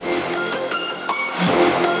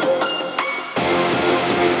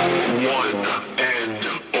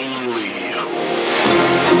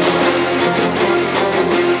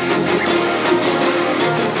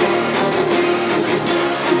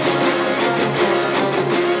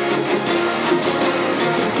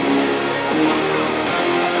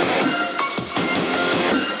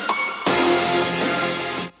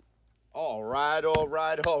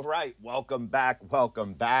right, welcome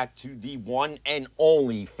back to the one and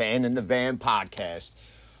only Fan in the Van podcast.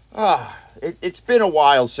 It's been a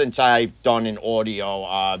while since I've done an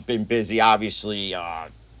audio. Been busy, obviously.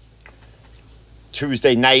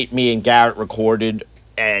 Tuesday night, me and Garrett recorded,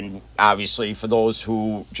 and obviously for those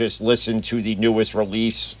who just listened to the newest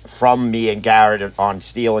release from me and Garrett on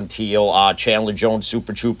Steel and Teal, Chandler Jones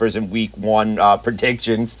Super Troopers in Week 1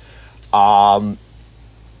 predictions.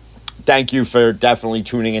 Thank you for definitely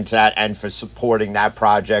tuning into that and for supporting that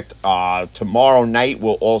project. Tomorrow night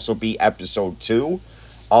will also be episode 2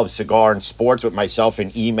 of Cigar and Sports with myself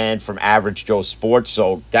and E-Man from Average Joe Sports.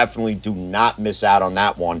 So definitely do not miss out on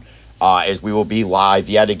that one, as we will be live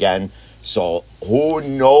yet again. So who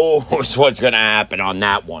knows what's going to happen on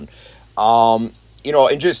that one. And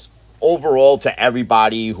just overall to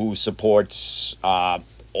everybody who supports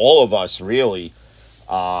all of us, really.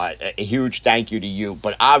 A huge thank you to you,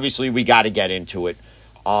 but obviously we got to get into it.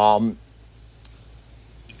 I'll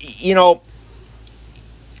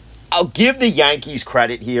give the Yankees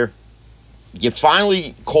credit here. You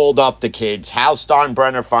finally called up the kids. Hal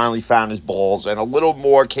Steinbrenner finally found his balls, and a little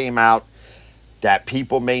more came out that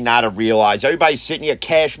people may not have realized. Everybody's sitting here,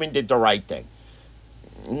 Cashman did the right thing.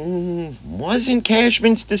 Wasn't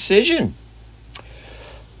Cashman's decision.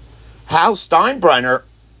 Hal Steinbrenner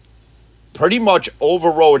pretty much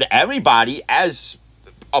overrode everybody as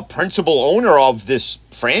a principal owner of this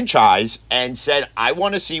franchise and said, I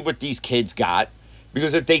want to see what these kids got,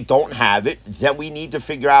 because if they don't have it, then we need to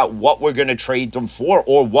figure out what we're going to trade them for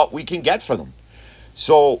or what we can get for them.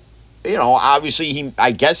 So, obviously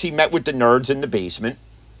I guess he met with the nerds in the basement.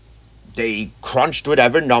 They crunched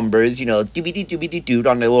whatever numbers, doobie-doo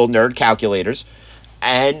on their little nerd calculators,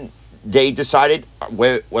 and they decided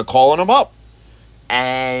we're calling them up.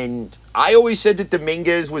 And I always said that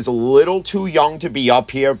Dominguez was a little too young to be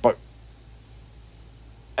up here, but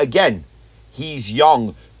again, he's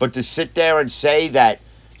young. But to sit there and say that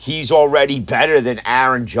he's already better than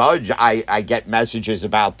Aaron Judge, I get messages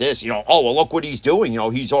about this. Look what he's doing.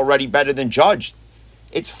 He's already better than Judge.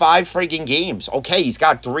 It's 5 friggin' games. Okay, he's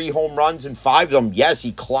got 3 home runs in 5 of them. Yes,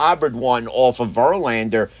 he clobbered one off of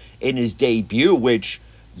Verlander in his debut, which...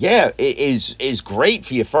 yeah, it is great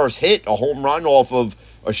for your first hit, a home run off of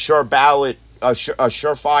a surefire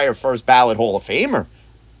first ballot Hall of Famer.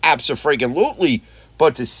 Abso-friggin-lutely.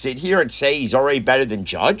 But to sit here and say he's already better than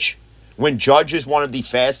Judge, when Judge is one of the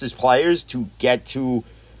fastest players to get to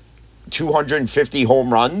 250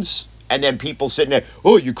 home runs, and then people sitting there,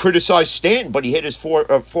 you criticize Stanton, but he hit his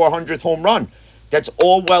 400th home run. That's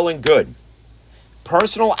all well and good.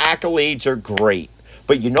 Personal accolades are great.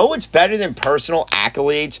 But you know what's better than personal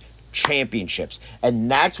accolades? Championships. And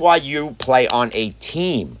that's why you play on a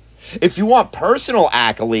team. If you want personal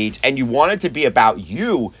accolades and you want it to be about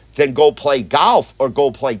you, then go play golf or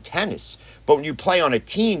go play tennis. But when you play on a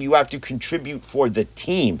team, you have to contribute for the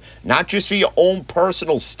team, not just for your own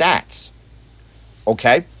personal stats.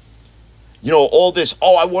 Okay? All this,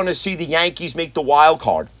 I want to see the Yankees make the wild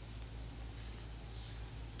card.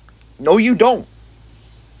 No, you don't.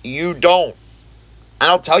 You don't. And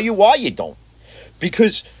I'll tell you why you don't.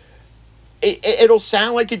 Because it'll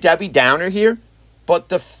sound like a Debbie Downer here, but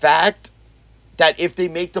the fact that if they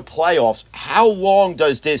make the playoffs, how long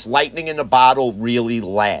does this lightning in the bottle really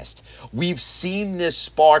last? We've seen this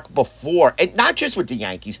spark before, and not just with the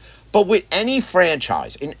Yankees, but with any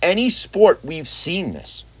franchise. In any sport, we've seen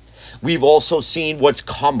this. We've also seen what's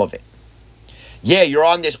come of it. Yeah, you're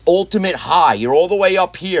on this ultimate high. You're all the way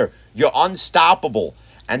up here. You're unstoppable.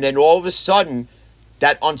 And then all of a sudden,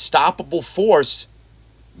 that unstoppable force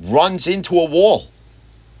runs into a wall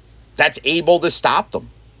that's able to stop them.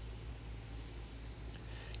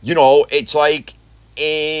 It's like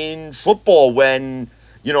in football when,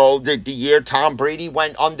 the year Tom Brady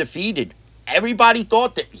went undefeated. Everybody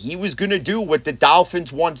thought that he was going to do what the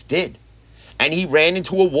Dolphins once did. And he ran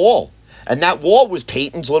into a wall. And that wall was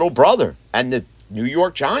Peyton's little brother and the New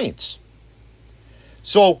York Giants.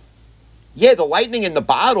 So, yeah, the lightning in the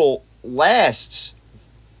bottle lasts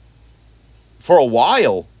for a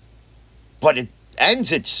while, but it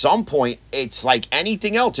ends at some point. It's like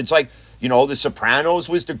anything else. It's like, The Sopranos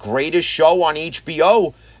was the greatest show on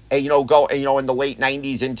HBO, and, in the late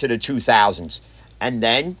 90s into the 2000s. And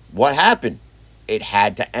then what happened? It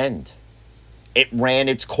had to end. It ran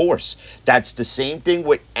its course. That's the same thing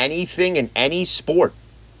with anything in any sport.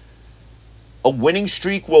 A winning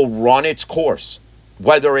streak will run its course,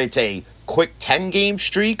 whether it's a quick 10-game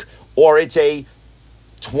streak or it's a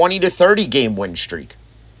 20 to 30 game win streak.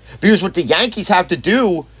 Because what the Yankees have to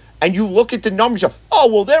do, and you look at the numbers,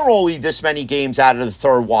 they're only this many games out of the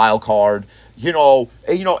third wild card.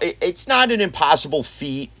 It's not an impossible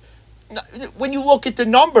feat when you look at the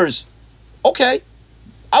numbers, okay,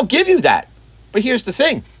 I'll give you that. But here's the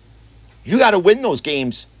thing. You got to win those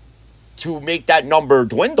games to make that number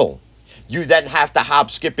dwindle. You then have to hop,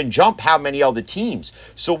 skip, and jump how many other teams.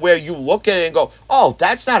 So where you look at it and go, oh,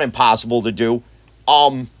 that's not impossible to do.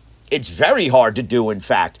 It's very hard to do, in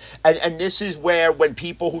fact. And this is where when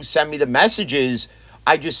people who send me the messages,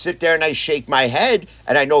 I just sit there and I shake my head.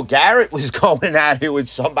 And I know Garrett was going at it with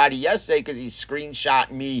somebody yesterday because he's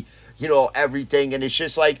screenshotting me, everything. And it's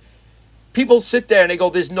just like, people sit there and they go,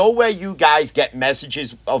 there's no way you guys get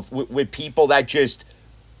messages with people that just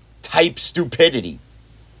type stupidity.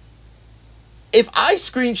 If I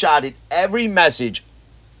screenshotted every message,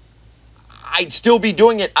 I'd still be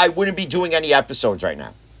doing it. I wouldn't be doing any episodes right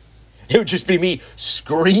now. It would just be me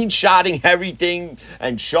screenshotting everything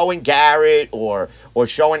and showing Garrett or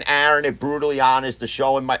showing Aaron at Brutally Honest,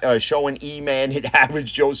 or showing E-Man at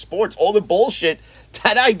Average Joe Sports, all the bullshit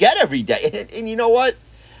that I get every day. And you know what?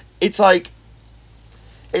 It's like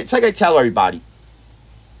I tell everybody,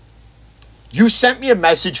 you sent me a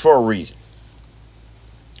message for a reason.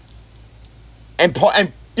 And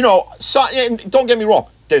don't get me wrong,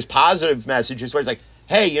 there's positive messages where it's like,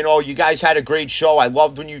 hey, you guys had a great show. I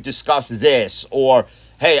loved when you discussed this. Or,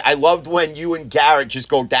 hey, I loved when you and Garrett just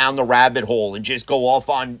go down the rabbit hole and just go off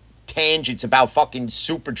on tangents about fucking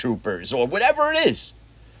Super Troopers or whatever it is.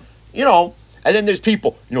 And then there's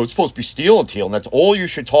people, it's supposed to be Steel and Teal, and that's all you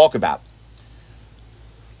should talk about.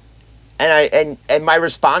 And my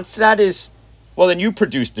response to that is, well, then you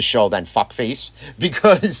produced the show then, fuckface.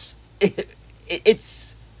 Because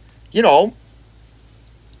it's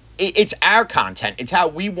it's our content. It's how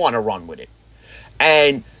we want to run with it.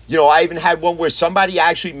 And, I even had one where somebody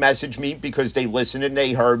actually messaged me because they listened and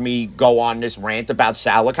they heard me go on this rant about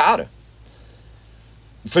Sal Licata.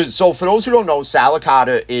 So for those who don't know, Sal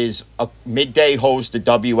Licata is a midday host at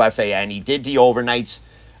WFAN. He did the overnights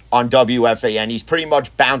on WFAN. He's pretty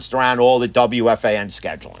much bounced around all the WFAN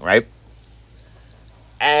scheduling, right?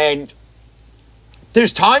 And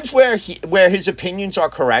there's times where his opinions are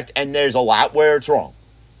correct, and there's a lot where it's wrong.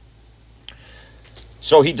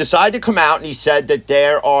 So he decided to come out and he said that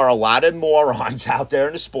there are a lot of morons out there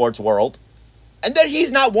in the sports world, and that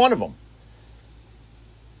he's not one of them.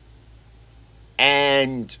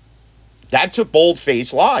 And that's a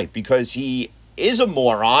bold-faced lie, because he is a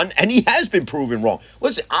moron and he has been proven wrong.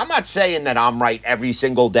 Listen, I'm not saying that I'm right every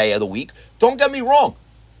single day of the week. Don't get me wrong.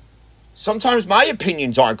 Sometimes my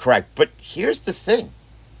opinions aren't correct, but here's the thing.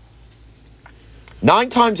 9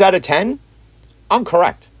 times out of 10, I'm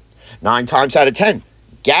correct. 9 times out of 10,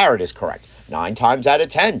 Garrett is correct. 9 times out of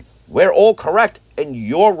 10, we're all correct and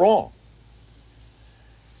you're wrong.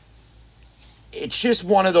 It's just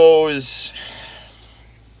one of those,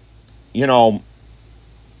 no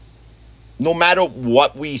matter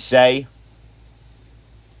what we say,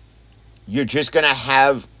 you're just going to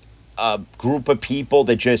have a group of people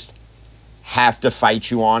that just have to fight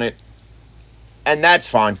you on it. And that's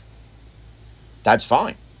fine. That's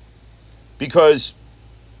fine. Because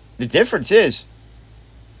the difference is,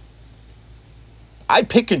 I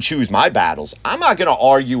pick and choose my battles. I'm not going to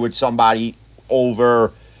argue with somebody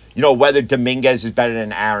over, whether Dominguez is better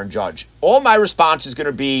than Aaron Judge. All my response is going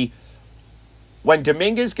to be, when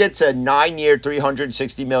Dominguez gets a 9-year,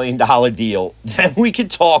 $360 million deal, then we can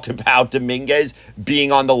talk about Dominguez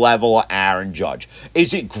being on the level of Aaron Judge.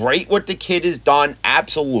 Is it great what the kid has done?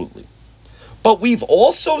 Absolutely. But we've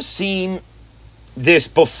also seen this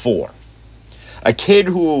before. A kid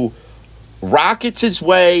who rockets his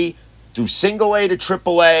way through single A to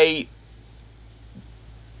triple A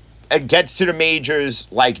and gets to the majors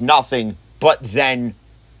like nothing, but then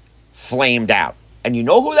flamed out. And you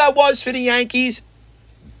know who that was for the Yankees?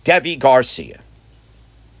 Deivi Garcia.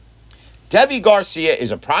 Deivi Garcia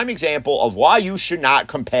is a prime example of why you should not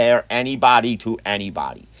compare anybody to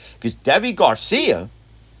anybody. Because Deivi Garcia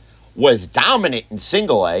was dominant in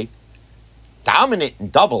single A, dominant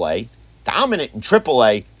in double A, dominant in triple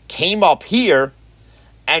A, came up here,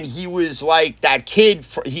 and he was like that kid.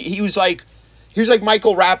 He was like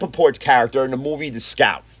Michael Rappaport's character in the movie The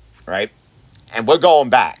Scout, right? And we're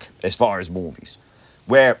going back as far as movies,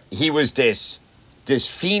 where he was this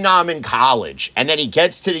phenom in college, and then he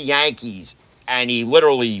gets to the Yankees, and he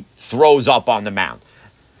literally throws up on the mound.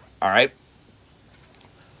 All right?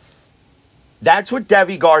 That's what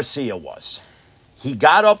Deivi Garcia was. He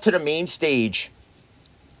got up to the main stage,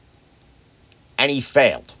 and he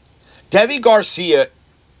failed. Deivi Garcia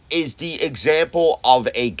is the example of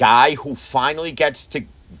a guy who finally gets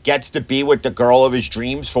to be with the girl of his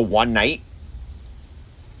dreams for one night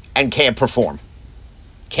and can't perform.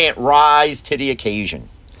 Can't rise to the occasion.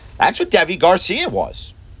 That's what Deivi Garcia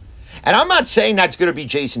was. And I'm not saying that's going to be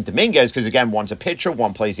Jason Dominguez because, again, one's a pitcher,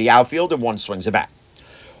 one plays the outfield, and one swings a bat.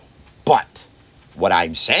 But what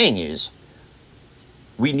I'm saying is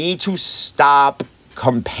we need to stop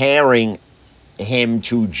comparing him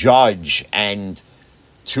to Judge and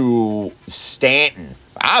to Stanton.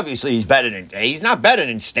 Obviously, he's not better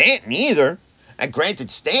than Stanton either. And granted,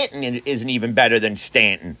 Stanton isn't even better than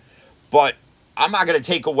Stanton. But I'm not going to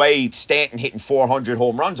take away Stanton hitting 400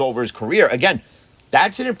 home runs over his career. Again,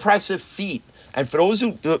 that's an impressive feat. And for those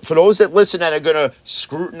that listen and are going to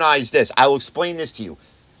scrutinize this, I'll explain this to you.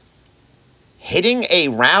 Hitting a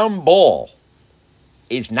round ball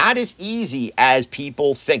is not as easy as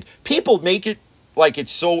people think. People make it like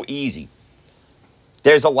it's so easy.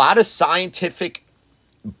 There's a lot of scientific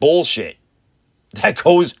bullshit that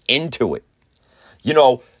goes into it. You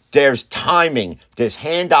know, there's timing, there's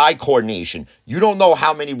hand-eye coordination. You don't know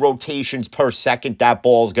how many rotations per second that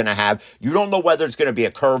ball is going to have. You don't know whether it's going to be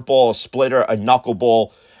a curveball, a splitter, a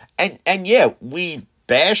knuckleball. And yeah, we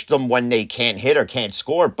bash them when they can't hit or can't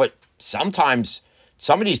score, but sometimes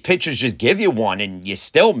some of these pitchers just give you one and you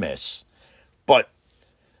still miss. But,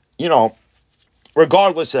 you know,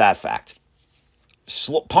 regardless of that fact,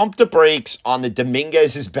 pump the brakes on the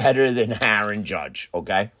Dominguez is better than Aaron Judge,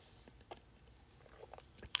 okay?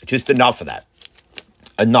 Just enough of that.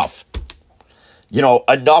 Enough. You know,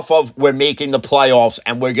 enough of we're making the playoffs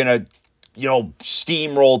and we're going to, you know,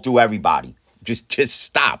 steamroll through everybody. Just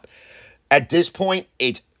stop. At this point,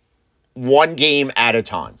 it's one game at a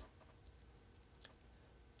time.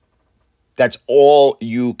 That's all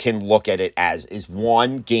you can look at it as, is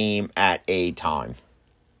one game at a time.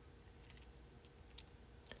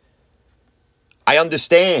 I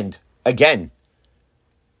understand, again,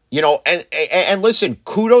 you know, and listen,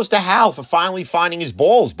 kudos to Hal for finally finding his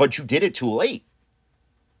balls, but you did it too late.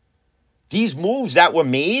 These moves that were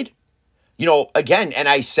made, you know, again, and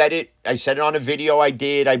I said it on a video I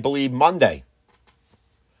did, I believe, Monday.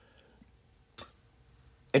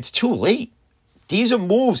 It's too late. These are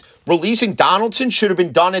moves. Releasing Donaldson should have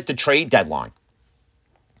been done at the trade deadline.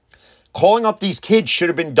 Calling up these kids should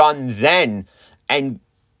have been done then, and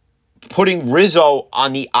putting Rizzo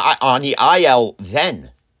on the IL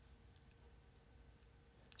then.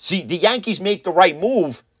 See, the Yankees make the right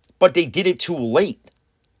move, but they did it too late.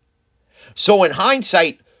 So in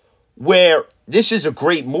hindsight, where this is a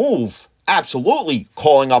great move, absolutely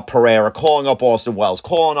calling up Pereira, calling up Austin Wells,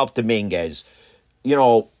 calling up Dominguez, you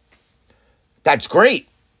know, that's great.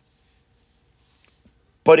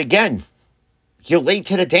 But again, you're late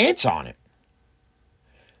to the dance on it.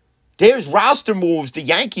 There's roster moves the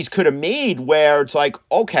Yankees could have made where it's like,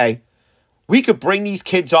 okay, we could bring these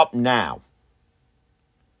kids up now.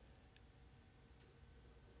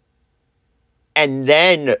 And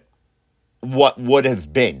then what would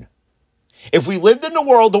have been? If we lived in the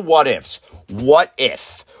world of what ifs, what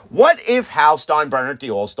if? What if Hal Steinbrenner at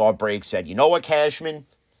the All-Star break said, you know what, Cashman?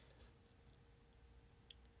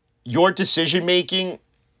 Your decision-making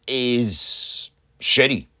is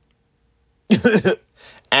shitty.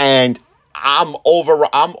 And I'm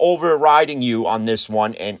overriding you on this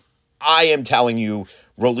one, and I am telling you,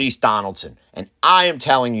 release Donaldson. And I am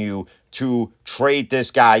telling you to trade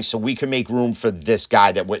this guy so we can make room for this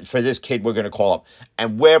guy, for this kid we're going to call up.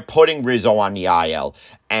 And we're putting Rizzo on the IL.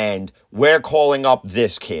 And we're calling up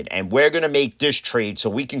this kid. And we're going to make this trade so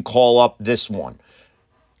we can call up this one.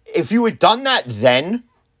 If you had done that then,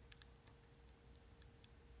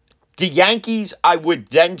 the Yankees, I would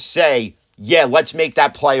then say, yeah, let's make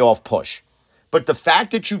that playoff push. But the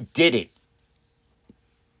fact that you did it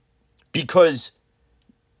because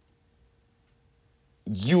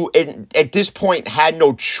you, at this point, had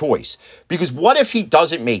no choice. Because what if he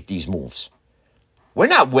doesn't make these moves? We're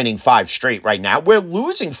not winning 5 straight right now. We're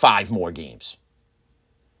losing 5 more games.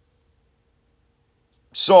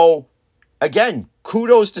 So, again,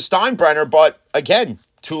 kudos to Steinbrenner, but again,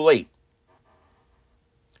 too late.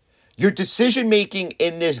 Your decision-making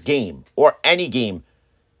in this game, or any game,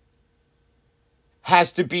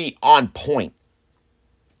 has to be on point.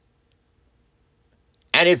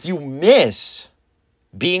 And if you miss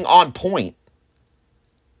being on point,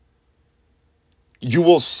 you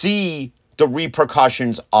will see the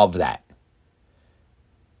repercussions of that.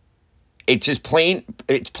 It's just plain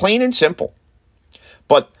and simple.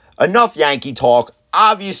 But enough Yankee talk.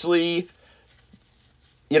 Obviously,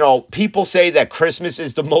 you know, people say that Christmas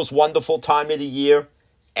is the most wonderful time of the year.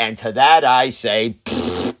 And to that I say,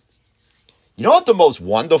 you know what the most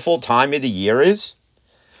wonderful time of the year is?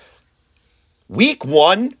 Week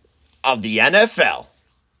 1 of the NFL.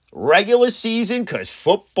 Regular season, because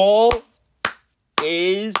football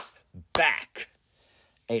is back.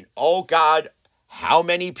 And oh God, How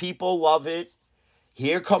many people love it?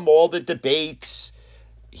 Here come all the debates.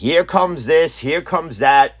 Here comes this. Here comes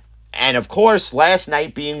that. And of course, last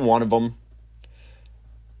night being one of them,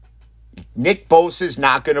 Nick Bosa is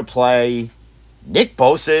not going to play. Nick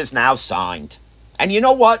Bosa is now signed. And you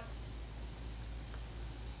know what?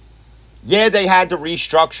 Yeah, they had to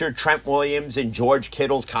restructure Trent Williams and George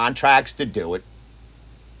Kittle's contracts to do it.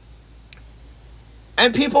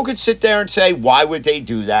 And people could sit there and say, why would they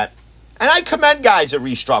do that? And I commend guys that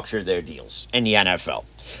restructure their deals in the NFL.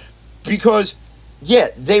 Because, yeah,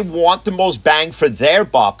 they want the most bang for their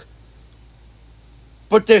buck,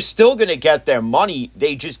 but they're still going to get their money.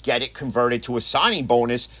 They just get it converted to a signing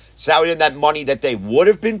bonus. So then that money that they would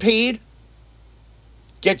have been paid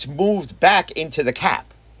gets moved back into the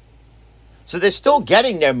cap. So they're still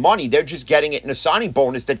getting their money. They're just getting it in a signing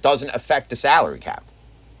bonus that doesn't affect the salary cap.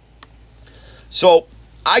 So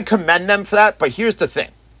I commend them for that. But here's the thing.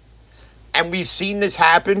 And we've seen this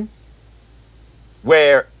happen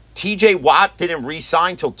where TJ Watt didn't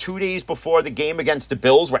re-sign till 2 days before the game against the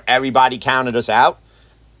Bills where everybody counted us out.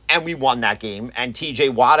 And we won that game. And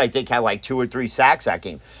TJ Watt, I think, had like 2 or 3 sacks that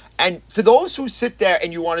game. And for those who sit there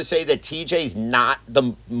and you want to say that TJ's not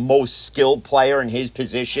the most skilled player in his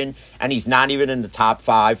position and he's not even in the top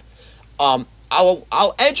 5,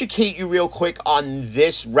 I'll educate you real quick on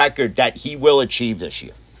this record that he will achieve this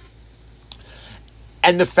year.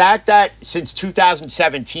 And the fact that since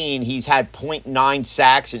 2017, he's had 0.9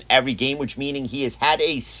 sacks in every game, which meaning he has had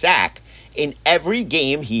a sack in every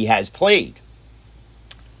game he has played.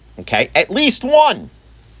 Okay? At least one.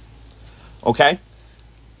 Okay?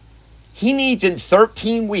 He needs in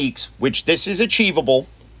 13 weeks, which this is achievable,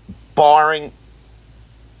 barring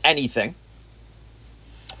anything.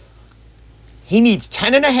 He needs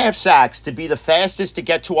 10.5 sacks to be the fastest to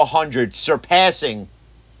get to 100, surpassing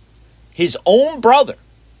his own brother,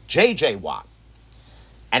 J.J. Watt.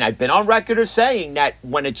 And I've been on record of saying that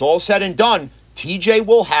when it's all said and done, TJ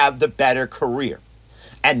will have the better career.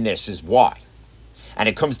 And this is why. And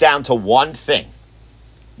it comes down to one thing.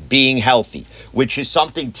 Being healthy, which is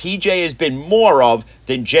something TJ has been more of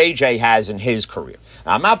than JJ has in his career.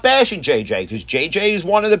 Now, I'm not bashing JJ because JJ is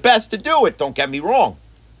one of the best to do it, don't get me wrong.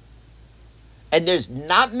 And there's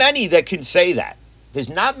not many that can say that. There's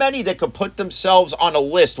not many that could put themselves on a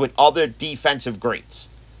list with other defensive greats.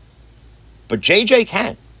 But JJ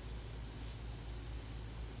can.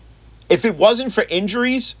 If it wasn't for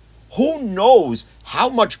injuries, who knows how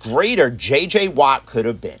much greater JJ Watt could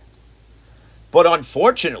have been. But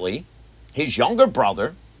unfortunately, his younger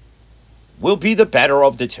brother will be the better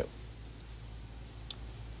of the two.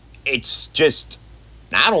 It's just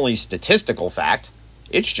not only statistical fact,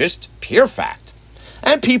 it's just pure fact.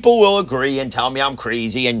 And people will agree and tell me I'm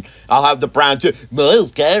crazy, and I'll have the Browns too.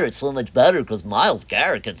 Myles Garrett's so much better because Myles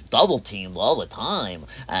Garrett gets double-teamed all the time.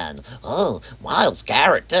 And, Myles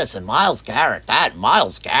Garrett this and Myles Garrett that.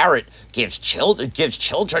 Myles Garrett gives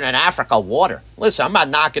children in Africa water. Listen, I'm not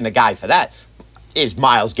knocking the guy for that. Is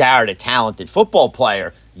Myles Garrett a talented football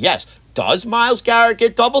player? Yes. Does Myles Garrett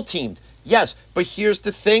get double-teamed? Yes. But here's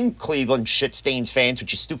the thing, Cleveland shit-stains fans,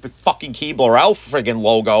 with your stupid fucking Keebler Elf friggin'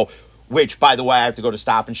 logo, which, by the way, I have to go to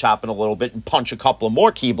Stop and Shop in a little bit and punch a couple of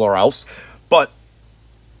more Keebler Elves. But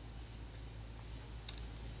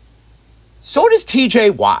so does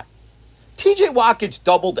TJ Watt. TJ Watt gets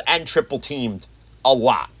doubled and triple-teamed a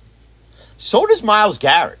lot. So does Myles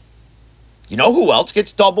Garrett. You know who else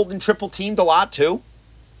gets doubled and triple-teamed a lot, too?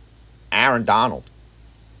 Aaron Donald.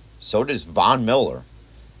 So does Von Miller.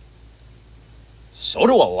 So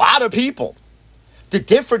do a lot of people. The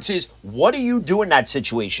difference is, what do you do in that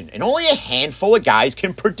situation? And only a handful of guys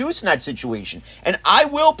can produce in that situation. And I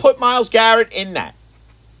will put Myles Garrett in that.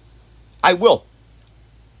 I will.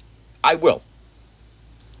 But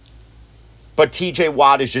TJ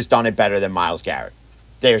Watt has just done it better than Myles Garrett.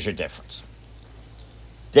 There's your difference.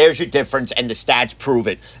 There's your difference, and the stats prove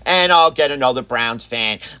it. And I'll get another Browns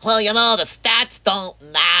fan. Well, you know, the stats don't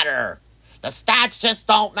matter. The stats just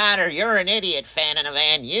don't matter. You're an idiot, fan in a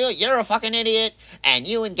van. You're a fucking idiot, and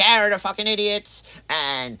you and Garrett are fucking idiots,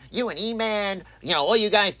 and you and E-Man, all you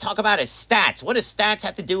guys talk about is stats. What does stats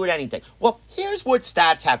have to do with anything? Well, here's what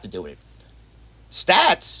stats have to do with it.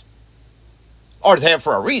 Stats are there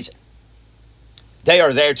for a reason. They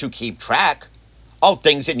are there to keep track of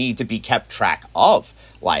things that need to be kept track of,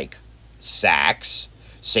 like sacks.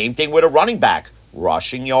 Same thing with a running back.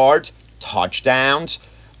 Rushing yards, touchdowns,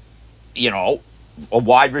 a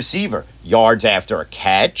wide receiver. Yards after a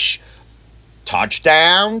catch,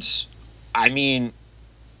 touchdowns. I mean,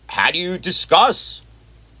 how do you discuss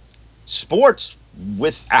sports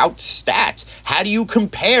without stats? How do you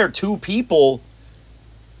compare two people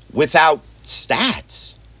without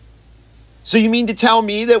Stats. So you mean to tell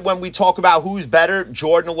me that when we talk about who's better,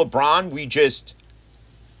 Jordan or LeBron, we just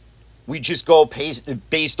go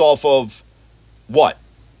based off of what?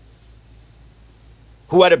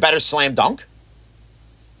 Who had a better slam dunk?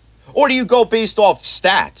 Or do you go based off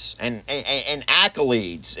stats and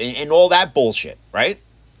accolades and all that bullshit, right?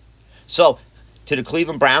 So, to the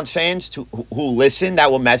Cleveland Browns fans who listen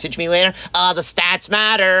that will message me later, the stats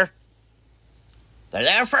matter. They're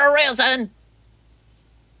there for a reason.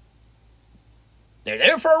 They're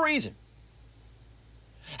there for a reason.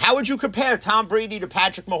 How would you compare Tom Brady to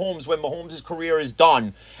Patrick Mahomes when Mahomes' career is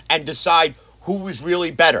done and decide who was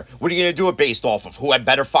really better? What are you going to do it based off of? Who had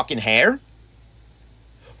better fucking hair?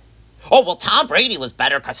 Oh, well, Tom Brady was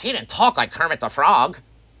better because he didn't talk like Kermit the Frog.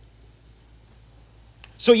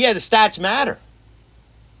 So, yeah, the stats matter.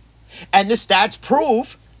 And the stats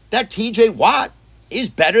prove that TJ Watt is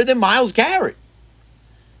better than Myles Garrett.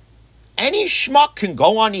 Any schmuck can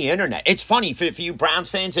go on the internet. It's funny for you Browns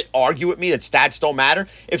fans that argue with me that stats don't matter.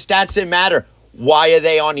 If stats didn't matter, why are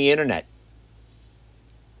they on the internet?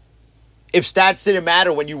 If stats didn't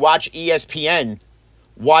matter when you watch ESPN,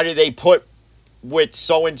 why do they put with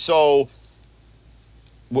so-and-so,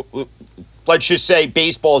 let's just say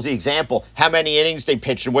baseball is the example, how many innings they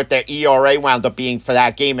pitched and what their ERA wound up being for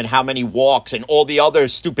that game and how many walks and all the other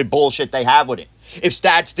stupid bullshit they have with it. If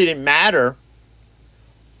stats didn't matter,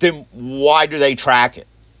 then why do they track it?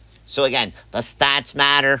 So again, the stats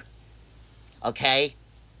matter, okay?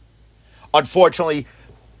 Unfortunately,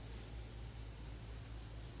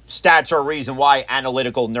 stats are a reason why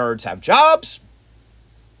analytical nerds have jobs.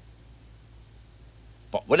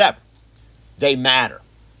 But whatever. They matter.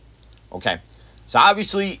 Okay. So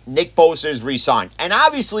obviously, Nick Bosa is re-signed. And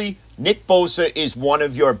obviously, Nick Bosa is one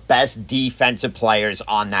of your best defensive players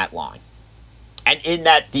on that line. And in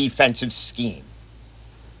that defensive scheme.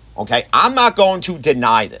 Okay. I'm not going to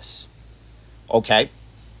deny this. Okay.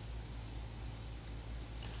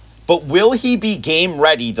 But will he be game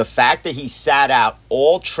ready? The fact that he sat out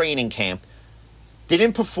all training camp,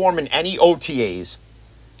 didn't perform in any OTAs,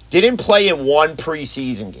 didn't play in one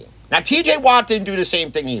preseason game. Now, TJ Watt didn't do the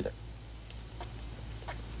same thing either.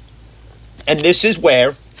 And this is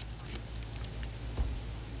where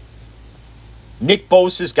Nick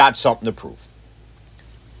Bosa's got something to prove.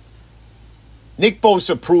 Nick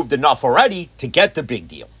Bosa proved enough already to get the big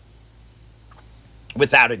deal.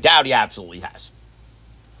 Without a doubt, he absolutely has.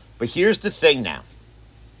 But here's the thing now.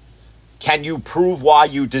 Can you prove why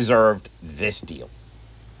you deserved this deal?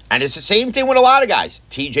 And it's the same thing with a lot of guys.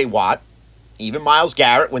 TJ Watt, even Myles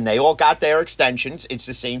Garrett, when they all got their extensions, it's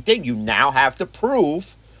the same thing. You now have to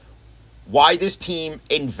prove why this team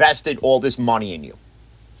invested all this money in you.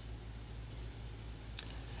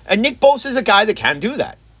 And Nick Bosa is a guy that can do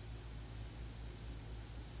that.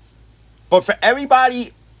 But for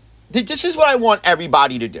everybody, this is what I want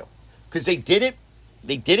everybody to do. Because they did it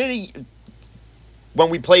when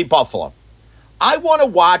we played Buffalo. I want to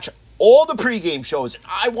watch all the pregame shows.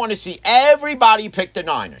 I want to see everybody pick the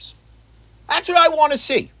Niners. That's what I want to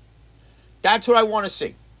see. That's what I want to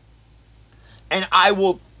see. And I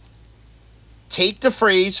will take the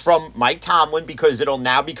phrase from Mike Tomlin because it'll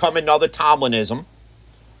now become another Tomlinism.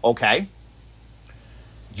 Okay?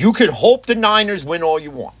 You could hope the Niners win all you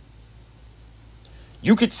want.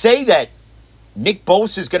 You could say that Nick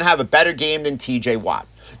Bosa is going to have a better game than TJ Watt.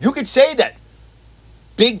 You could say that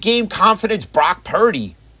big game confidence Brock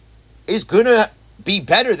Purdy is going to be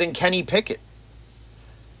better than Kenny Pickett.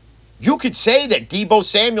 You could say that Deebo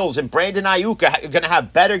Samuels and Brandon Ayuk are going to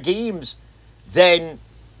have better games than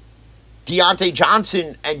Deontay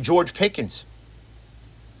Johnson and George Pickens.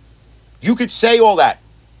 You could say all that.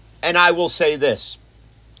 And I will say this.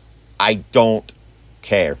 I don't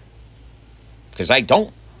care. Because I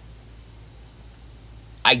don't.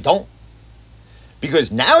 I don't.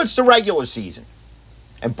 Because now it's the regular season.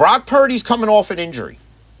 And Brock Purdy's coming off an injury.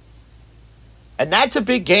 And that's a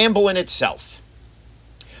big gamble in itself.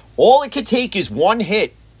 All it could take is one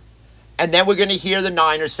hit. And then we're going to hear the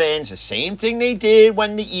Niners fans, the same thing they did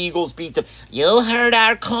when the Eagles beat them. You hurt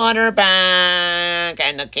our cornerback.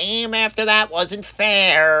 And the game after that wasn't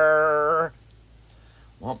fair.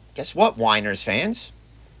 Well, guess what, Niners fans?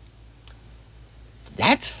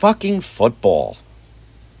 That's fucking football.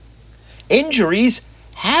 Injuries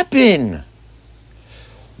happen.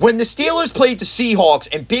 When the Steelers played the Seahawks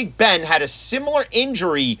and Big Ben had a similar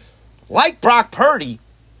injury like Brock Purdy,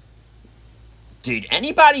 did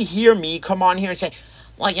anybody hear me come on here and say,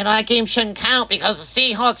 well, you know, that game shouldn't count because the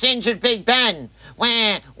Seahawks injured Big Ben?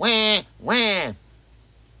 Wah.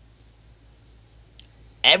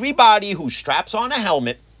 Everybody who straps on a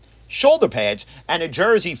helmet shoulder pads, and a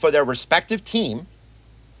jersey for their respective team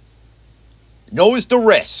knows the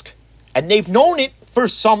risk. And they've known it for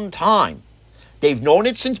some time. They've known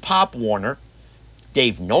it since Pop Warner.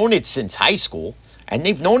 They've known it since high school. And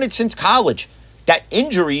they've known it since college. That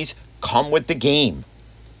injuries come with the game.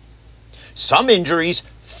 Some injuries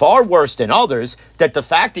far worse than others, that the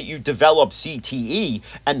fact that you develop CTE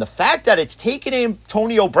and the fact that it's taken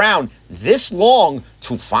Antonio Brown this long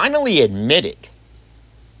to finally admit it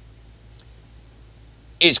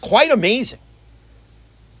is quite amazing.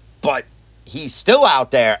 But he's still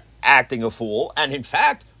out there acting a fool. And in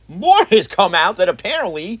fact, more has come out that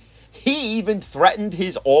apparently he even threatened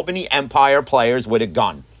his Albany Empire players with a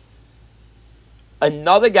gun.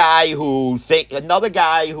 Another guy who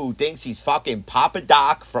thinks he's fucking Papa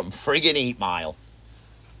Doc from friggin' 8 Mile.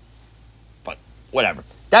 But whatever.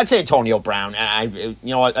 That's Antonio Brown.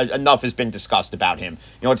 Enough has been discussed about him.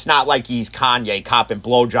 It's not like he's Kanye copping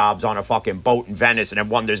blowjobs on a fucking boat in Venice and then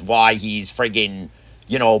wonders why he's friggin',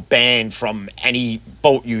 banned from any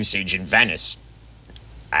boat usage in Venice.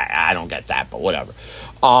 I don't get that, but whatever.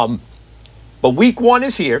 But week 1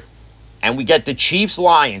 is here, and we get the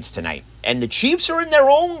Chiefs-Lions tonight. And the Chiefs are in their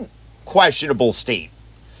own questionable state.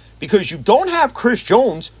 Because you don't have Chris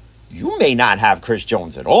Jones, you may not have Chris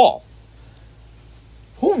Jones at all.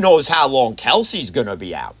 Who knows how long Kelsey's going to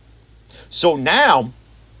be out. So now,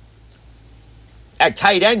 at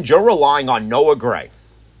tight end, you're relying on Noah Gray.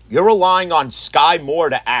 You're relying on Sky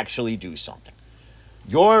Moore to actually do something.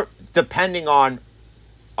 You're depending on,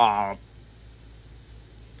 I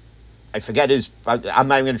forget I'm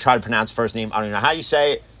not even going to try to pronounce his first name. I don't even know how you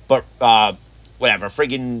say it. But, whatever,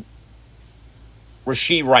 friggin'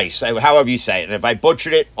 Rashee Rice, however you say it. And if I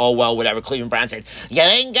butchered it, oh, well, whatever. Cleveland Browns says, you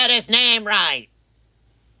didn't get his name right.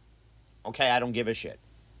 Okay, I don't give a shit.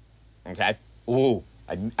 Okay? Ooh,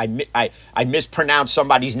 I mispronounced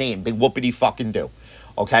somebody's name. Big whoopity fucking do.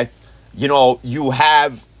 Okay? You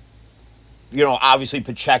have, obviously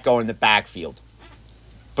Pacheco in the backfield.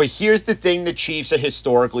 But here's the thing the Chiefs are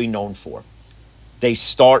historically known for. They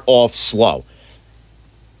start off slow.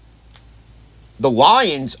 The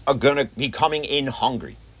Lions are going to be coming in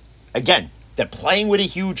hungry. Again, they're playing with a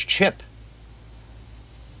huge chip.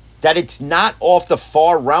 That it's not off the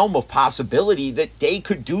far realm of possibility that they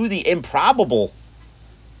could do the improbable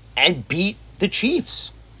and beat the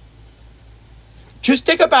Chiefs. Just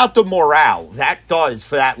think about the morale that does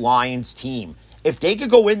for that Lions team. If they could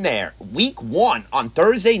go in there week 1 on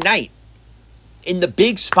Thursday night in the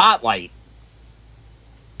big spotlight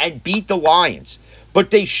and beat the Lions. But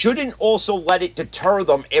they shouldn't also let it deter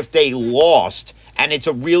them if they lost and it's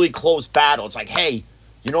a really close battle. It's like, hey,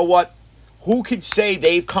 you know what? Who could say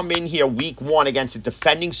they've come in here week 1 against the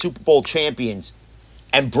defending Super Bowl champions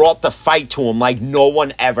and brought the fight to them like no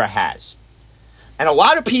one ever has? And a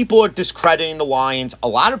lot of people are discrediting the Lions. A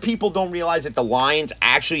lot of people don't realize that the Lions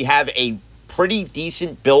actually have a pretty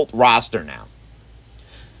decent built roster now.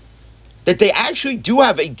 That they actually do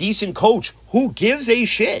have a decent coach who gives a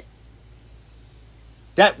shit.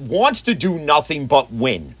 That wants to do nothing but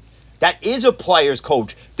win. That is a player's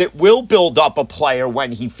coach that will build up a player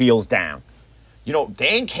when he feels down.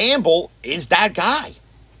 Dan Campbell is that guy.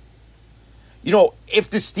 If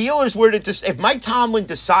the Steelers were to if Mike Tomlin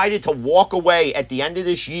decided to walk away at the end of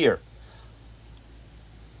this year,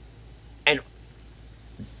 and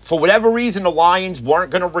for whatever reason the Lions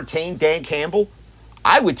weren't going to retain Dan Campbell,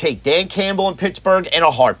 I would take Dan Campbell in Pittsburgh in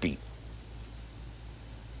a heartbeat.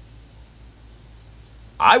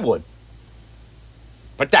 I would.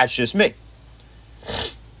 But that's just me.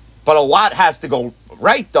 But a lot has to go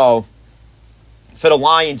right, though, for the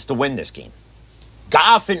Lions to win this game.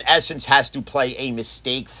 Goff, in essence, has to play a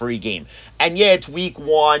mistake-free game. And yeah, it's week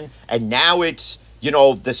 1, and now it's,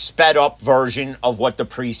 the sped-up version of what the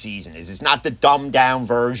preseason is. It's not the dumbed-down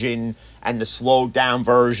version and the slowed-down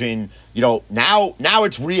version. Now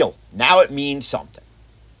it's real. Now it means something.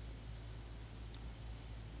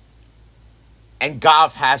 And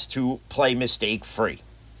Goff has to play mistake-free.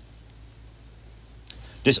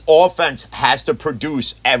 This offense has to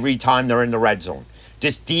produce every time they're in the red zone.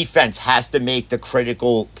 This defense has to make the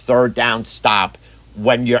critical third down stop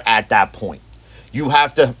when you're at that point. You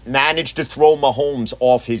have to manage to throw Mahomes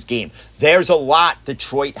off his game. There's a lot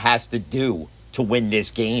Detroit has to do to win this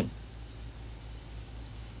game.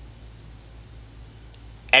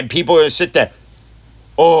 And people are going to sit there,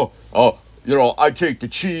 I take the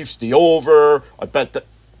Chiefs, the over. I bet that.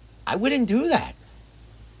 I wouldn't do that.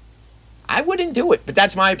 I wouldn't do it, but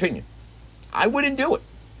that's my opinion. I wouldn't do it.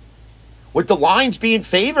 With the lines being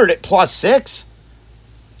favored at +6,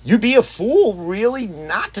 you'd be a fool really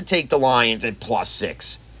not to take the Lions at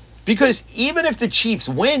 +6. Because even if the Chiefs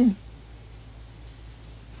win,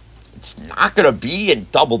 It's not going to be in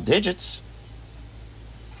double digits.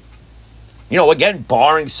 Again,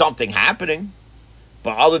 barring something happening.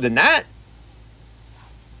 But other than that,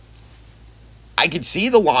 I could see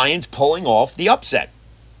the Lions pulling off the upset.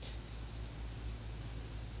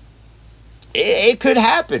 It could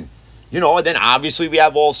happen. And then obviously we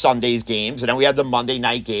have all Sunday's games, and then we have the Monday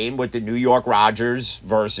night game with the New York Rogers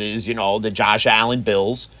versus, the Josh Allen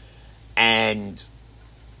Bills. And,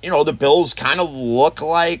 the Bills kind of look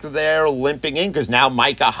like they're limping in because now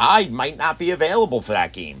Micah Hyde might not be available for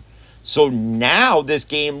that game. So now this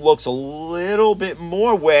game looks a little bit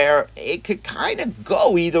more where it could kind of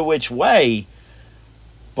go either which way.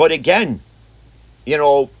 But again,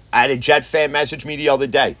 I had a Jet fan message me the other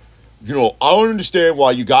day. I don't understand why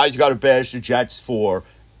you guys got to bash the Jets for.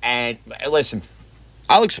 And listen,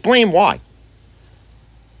 I'll explain why.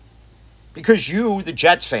 Because you, the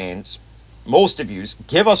Jets fans, most of you,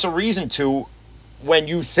 give us a reason to when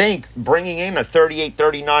you think bringing in a 38,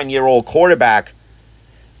 39-year-old quarterback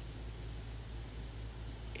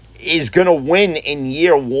is going to win in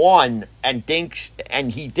year one and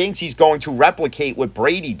he thinks he's going to replicate what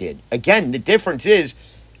Brady did. Again, the difference is,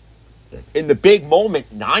 in the big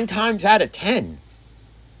moment, 9 times out of 10.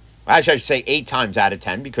 Actually, I should say 8 times out of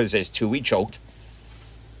 10 because there's 2 he choked.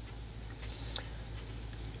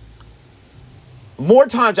 More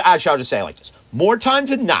times, actually, I'll just say it like this. More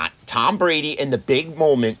times than not, Tom Brady in the big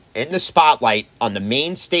moment, in the spotlight, on the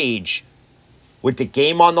main stage, with the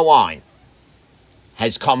game on the line,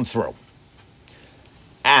 has come through.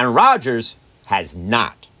 Aaron Rodgers has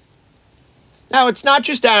not. Now, it's not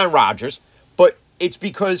just Aaron Rodgers, but it's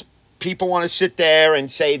because people want to sit there and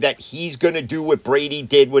say that he's going to do what Brady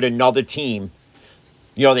did with another team.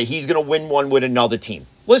 That he's going to win one with another team.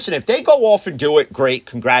 Listen, if they go off and do it, great,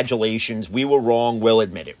 congratulations. We were wrong, we'll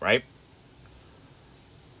admit it, right?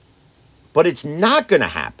 But it's not going to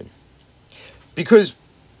happen. Because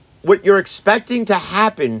what you're expecting to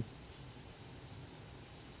happen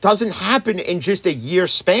doesn't happen in just a year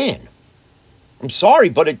span. I'm sorry,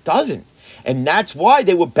 but it doesn't. And that's why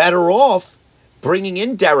they were better off bringing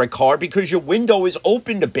in Derek Carr, because your window is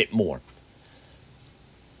opened a bit more.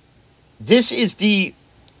 This is the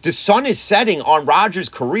sun is setting on Rodgers'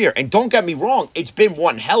 career. And don't get me wrong, it's been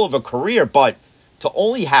one hell of a career, but to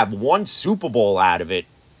only have 1 Super Bowl out of it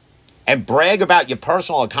and brag about your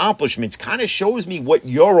personal accomplishments kind of shows me what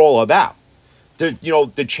you're all about.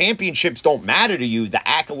 The championships don't matter to you, the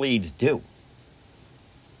accolades do.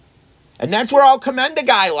 And that's where I'll commend a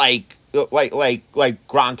guy like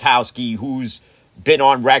Gronkowski, who's been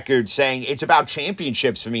on record saying it's about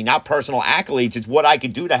championships for me, not personal accolades. It's what I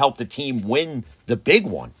could do to help the team win the big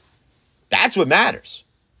one. That's what matters.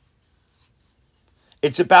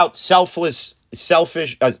 It's about selflessness,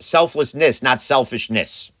 not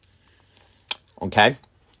selfishness. Okay?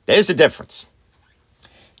 There's the difference.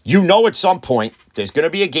 At some point there's going to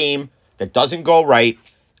be a game that doesn't go right,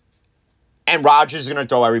 and Rodgers is going to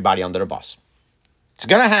throw everybody under the bus. It's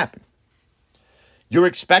going to happen. You're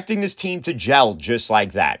expecting this team to gel just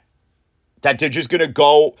like that. That they're just going to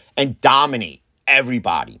go and dominate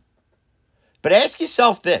everybody. But ask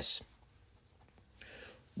yourself this.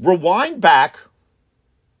 Rewind back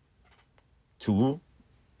to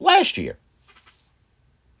last year.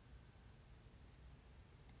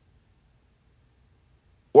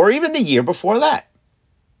 Or even the year before that.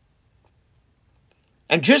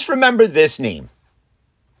 And just remember this name.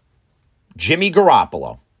 Jimmy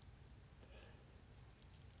Garoppolo.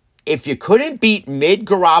 If you couldn't beat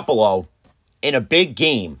mid-Garoppolo in a big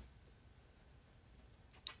game,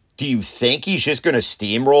 do you think he's just going to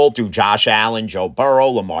steamroll through Josh Allen, Joe Burrow,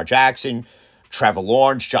 Lamar Jackson, Trevor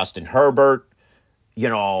Lawrence, Justin Herbert?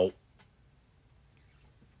 You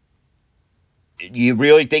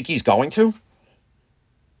really think he's going to?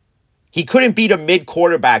 He couldn't beat a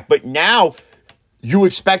mid-quarterback, but now you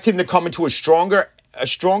expect him to come into a stronger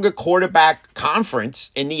quarterback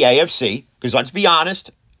conference in the AFC, because let's be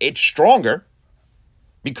honest, it's stronger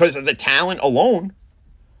because of the talent alone.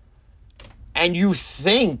 And you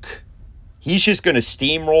think he's just going to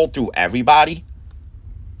steamroll through everybody?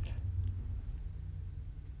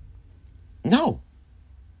 No.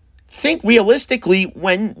 Think realistically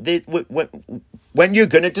when you're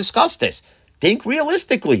going to discuss this. Think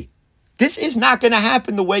realistically. This is not going to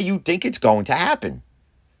happen the way you think it's going to happen.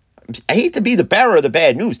 I hate to be the bearer of the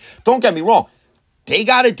bad news. Don't get me wrong. They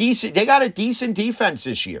got a decent defense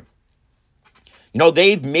this year.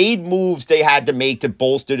 They've made moves they had to make to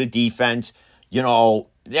bolster the defense.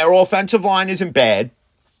 Their offensive line isn't bad.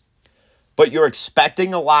 But you're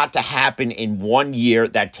expecting a lot to happen in 1 year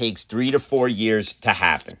that takes 3 to 4 years to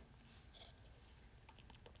happen.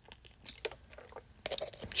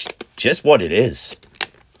 just what it is.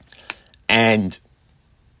 And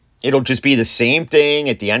it'll just be the same thing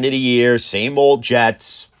at the end of the year, same old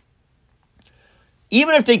Jets.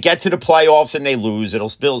 Even if they get to the playoffs and they lose, it'll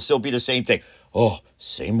still be the same thing. Oh,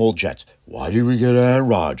 same old Jets. Why did we get Aaron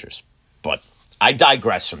Rodgers? But I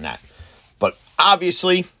digress from that. But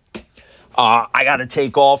obviously, I got to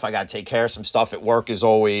take off. I got to take care of some stuff at work as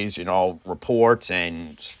always, reports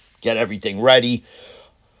and get everything ready.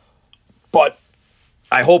 But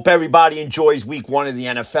I hope everybody enjoys week 1 of the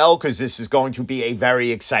NFL because this is going to be a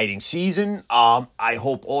very exciting season. I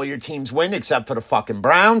hope all your teams win except for the fucking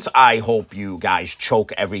Browns. I hope you guys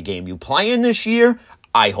choke every game you play in this year.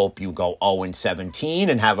 I hope you go 0-17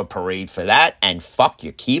 and have a parade for that. And fuck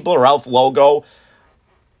your Keebler Elf logo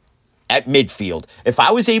at midfield. If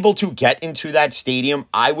I was able to get into that stadium,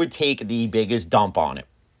 I would take the biggest dump on it.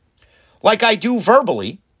 Like I do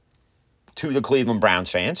verbally to the Cleveland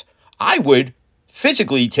Browns fans, I would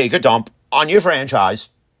physically take a dump on your franchise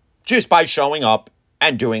just by showing up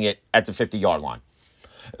and doing it at the 50-yard line.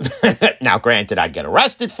 Now, granted, I'd get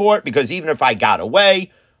arrested for it because even if I got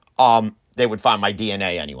away, they would find my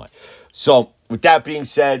DNA anyway. So with that being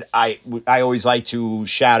said, I always like to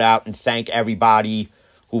shout out and thank everybody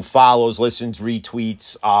who follows, listens,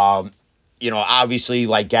 retweets. Obviously,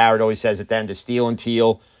 like Garrett always says at the end of Steel and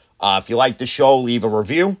Teal, if you like the show, leave a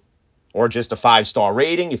review or just a 5-star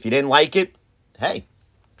rating. If you didn't like it, hey,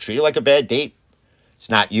 treat it like a bad date. It's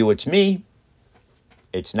not you, it's me.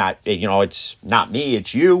 It's not, it's not me,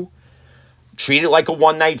 it's you. Treat it like a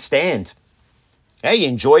one-night stand. Hey, you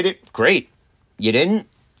enjoyed it? Great. You didn't?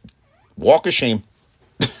 Walk of shame.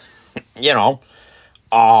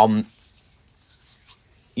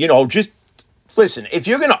 Just listen, if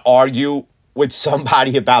you're going to argue with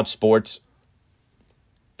somebody about sports,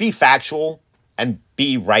 be factual and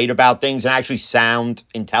be right about things and actually sound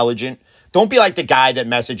intelligent. Don't be like the guy that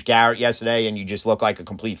messaged Garrett yesterday and you just look like a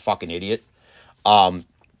complete fucking idiot.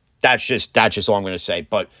 That's just all I'm going to say.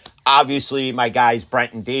 But obviously, my guys,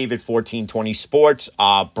 Brent and David, 1420 Sports.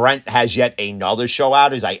 Brent has yet another show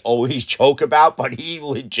out, as I always joke about, but he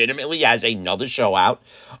legitimately has another show out.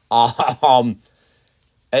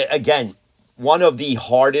 Again, one of the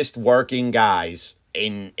hardest working guys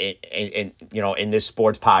in this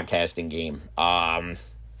sports podcasting game. I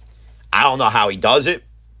don't know how he does it,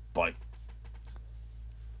 but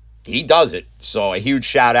he does it. So a huge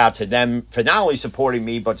shout out to them for not only supporting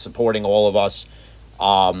me, but supporting all of us.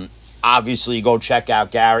 Obviously, go check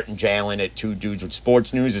out Garrett and Jalen at Two Dudes with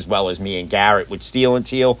Sports News, as well as me and Garrett with Steel and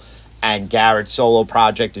Teal. And Garrett's solo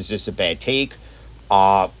project is Just a Bad Take.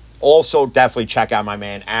 Also, definitely check out my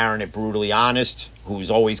man Aaron at Brutally Honest,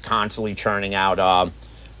 who's always constantly churning out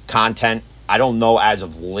content. I don't know as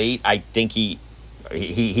of late. I think he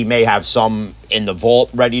may have some in the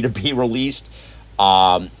vault ready to be released.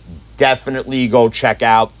 Definitely go check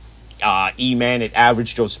out E-Man at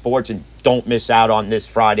Average Joe Sports, and don't miss out on this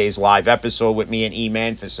Friday's live episode with me and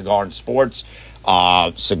E-Man for Cigar and Sports.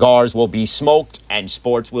 Cigars will be smoked and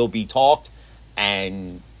sports will be talked,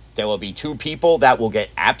 and there will be 2 people that will get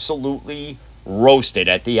absolutely roasted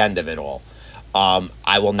at the end of it all.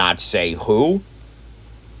 I will not say who,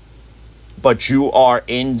 but you are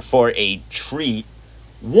in for a treat.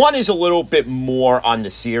 One is a little bit more on the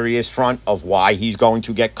serious front of why he's going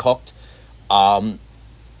to get cooked.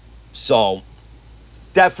 So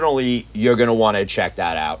definitely you're going to want to check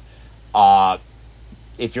that out.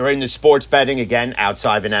 If you're into sports betting, again,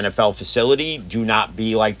 outside of an NFL facility, do not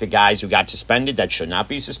be like the guys who got suspended that should not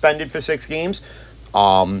be suspended for 6 games.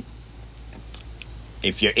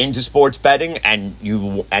 If you're into sports betting and you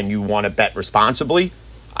want to bet responsibly,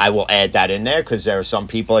 I will add that in there because there are some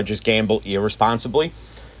people that just gamble irresponsibly.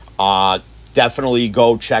 Definitely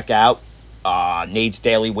go check out Nate's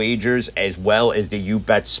Daily Wagers as well as the You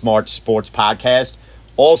Bet Smart Sports podcast.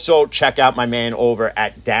 Also, check out my man over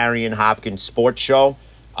at Darian Hopkins Sports Show.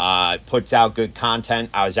 Puts out good content.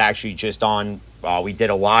 I was actually just on, we did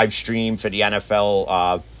a live stream for the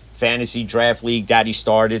NFL Fantasy Draft League that he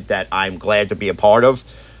started that I'm glad to be a part of.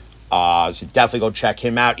 So definitely go check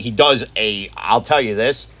him out. I'll tell you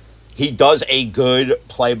this, he does a good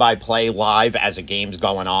play-by-play live as a game's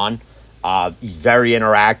going on. He's very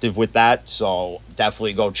interactive with that, so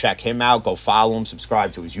definitely go check him out. Go follow him,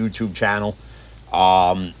 subscribe to his YouTube channel.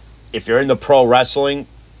 If you're into pro wrestling,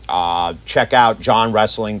 check out John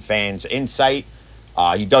Wrestling Fans Insight.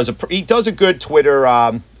 He does a good Twitter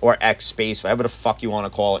or X space, whatever the fuck you want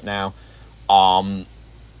to call it now.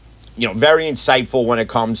 Very insightful when it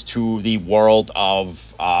comes to the world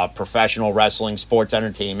of professional wrestling, sports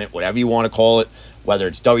entertainment, whatever you want to call it, whether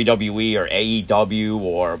it's WWE or AEW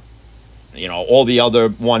or all the other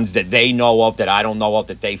ones that they know of that I don't know of,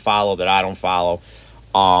 that they follow, that I don't follow.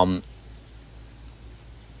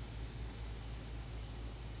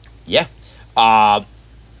 Yeah.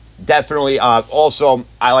 Definitely. Also,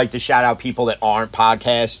 I like to shout out people that aren't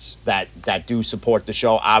podcasts that do support the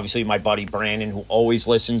show. Obviously, my buddy Brandon, who always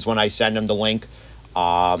listens when I send him the link.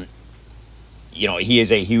 He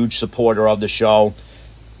is a huge supporter of the show.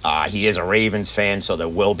 He is a Ravens fan, so there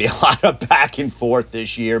will be a lot of back and forth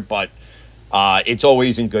this year, but it's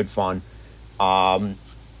always in good fun.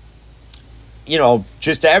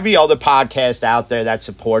 Just every other podcast out there that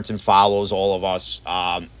supports and follows all of us.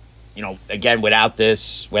 Again, without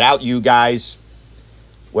you guys,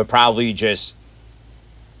 we're probably just,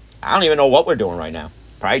 I don't even know what we're doing right now.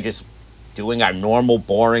 Probably just doing our normal,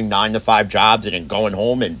 boring 9-to-5 jobs and then going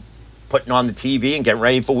home and putting on the TV and getting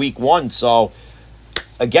ready for week 1. So,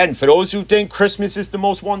 again, for those who think Christmas is the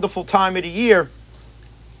most wonderful time of the year,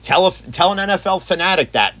 tell an NFL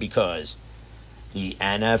fanatic that, because the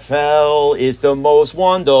NFL is the most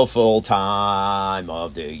wonderful time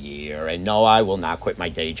of the year. And no, I will not quit my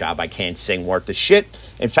day job. I can't sing worth the shit.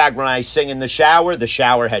 In fact, when I sing in the shower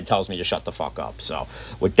head tells me to shut the fuck up. So,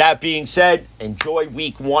 with that being said, enjoy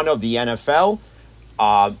week 1 of the NFL.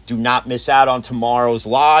 Do not miss out on tomorrow's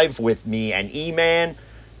live with me and E-Man.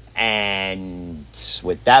 And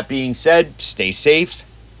with that being said, stay safe.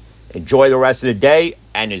 Enjoy the rest of the day.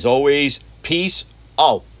 And as always, peace.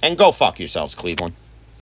 Oh, and go fuck yourselves, Cleveland.